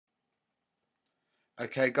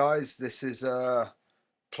Okay guys, this is a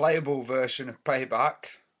playable version of Payback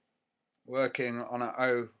working on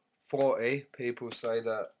a 040. People say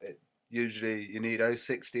that usually you need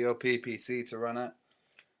 060 or PPC to run it,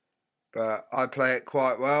 but I play it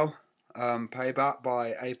quite well. Payback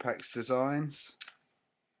by Apex Designs,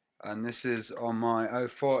 and this is on my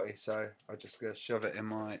 040, so I just go shove it in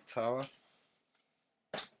my tower.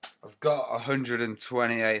 I've got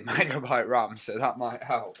 128 megabyte RAM, so that might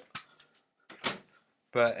help.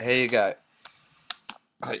 But here you go.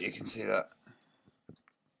 I hope you can see that.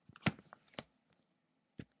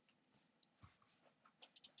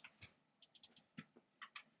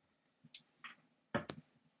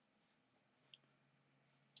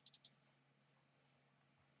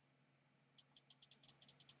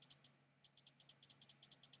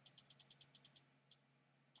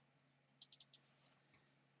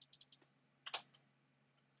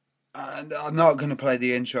 And I'm not going to play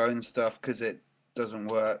the intro and stuff because it doesn't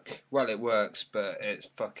work. Well, it works, but it's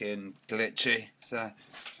fucking glitchy. So,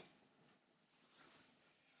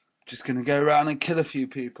 just going to go around and kill a few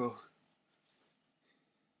people.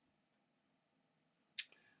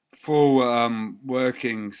 Full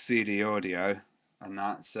working CD audio, and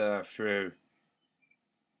that's through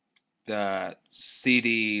the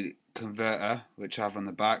CD converter, which I have on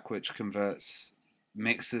the back, which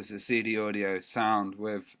mixes the CD audio sound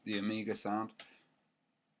with the Amiga sound.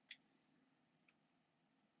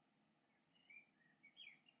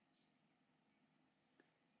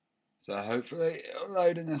 So hopefully it'll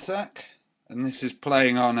load in a sec. And this is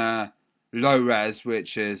playing on a low res,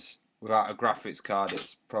 which is without a graphics card.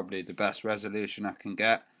 It's probably the best resolution I can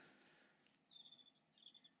get.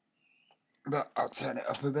 But I'll turn it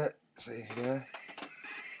up a bit. So you go.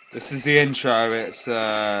 This is the intro. It's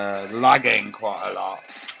lagging quite a lot,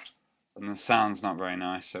 and the sound's not very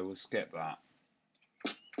nice. So we'll skip that.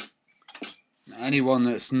 Anyone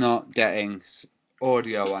that's not getting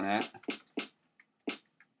audio on it,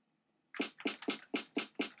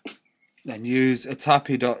 then use a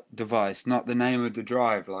tappy device, not the name of the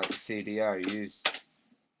drive like CDO. Use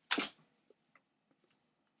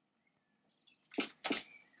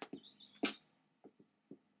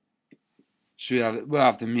we'll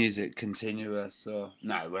have the music continuous, or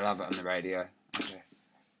no, we'll have it on the radio. Okay.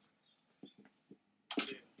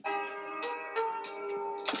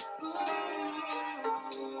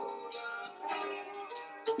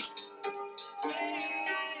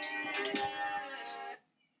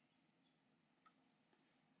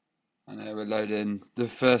 And then we're loading the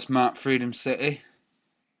first map, Freedom City.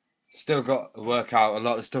 Still got to work out a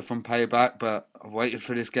lot of stuff from Payback, but I've waited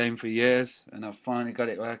for this game for years and I've finally got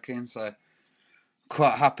it working, so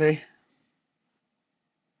quite happy.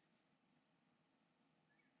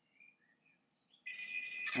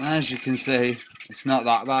 And as you can see, it's not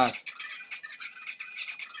that bad.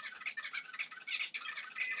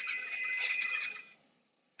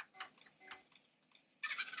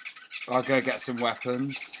 I'll go get some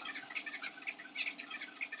weapons.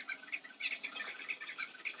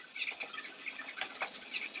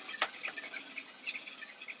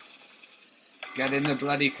 Get in the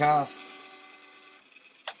bloody car.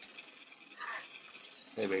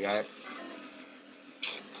 There we go.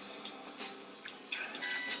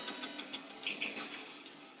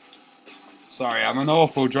 Sorry, I'm an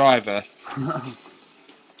awful driver.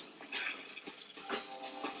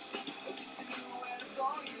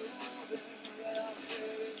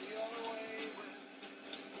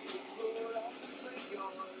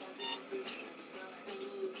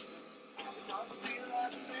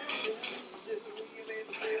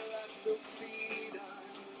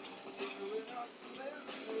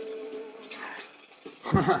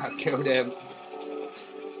 I killed him.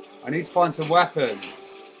 I need to find some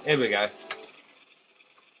weapons. Here we go.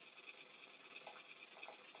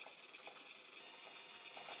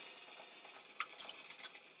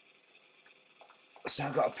 So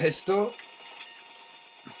I've got a pistol.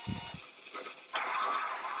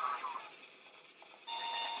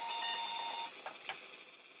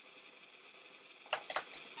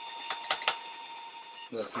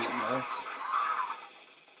 That's not nice.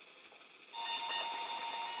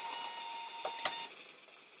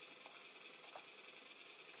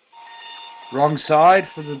 Wrong side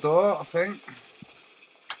for the door, I think.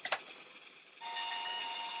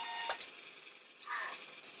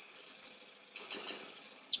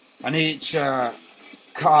 And each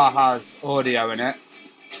car has audio in it.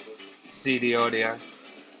 CD audio.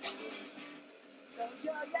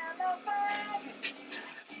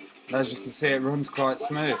 As you can see, it runs quite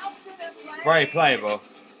smooth. It's very playable.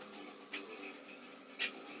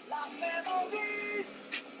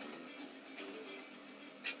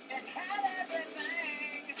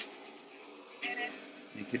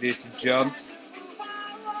 You could do some jumps.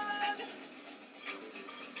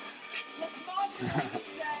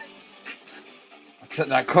 I took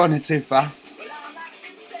that corner too fast.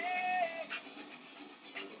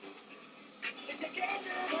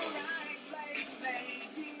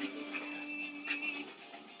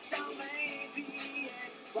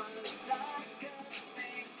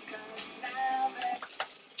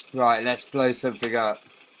 Right, let's blow something up.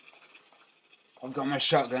 I've got my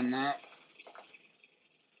shotgun now.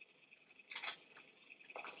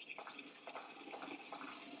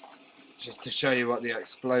 Just to show you what the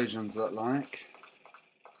explosions look like.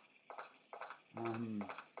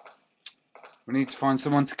 We need to find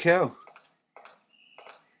someone to kill.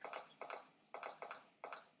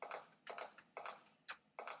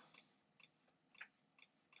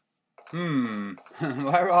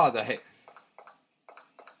 Where are they?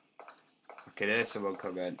 Okay, there's someone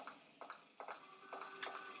coming.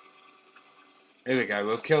 Here we go.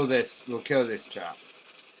 We'll kill this. We'll kill this chap.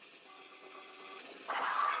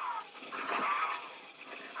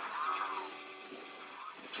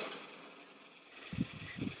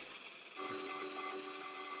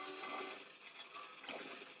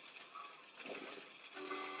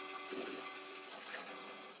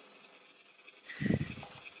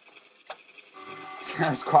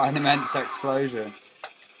 That's quite an immense explosion.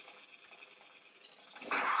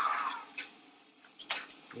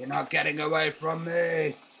 You're not getting away from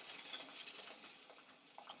me.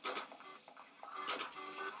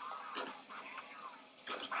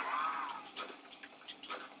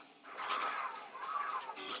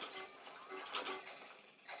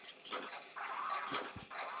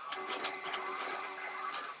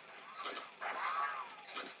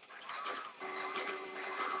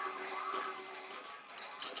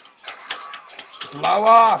 Blow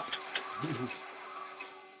up!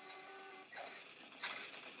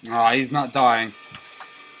 Oh, he's not dying.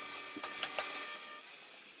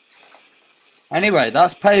 Anyway,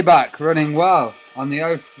 that's Payback running well on the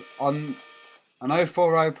on an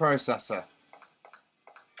 040 processor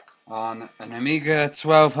on an Amiga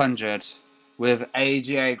 1200 with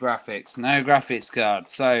AGA graphics, no graphics card.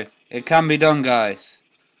 So it can be done, guys.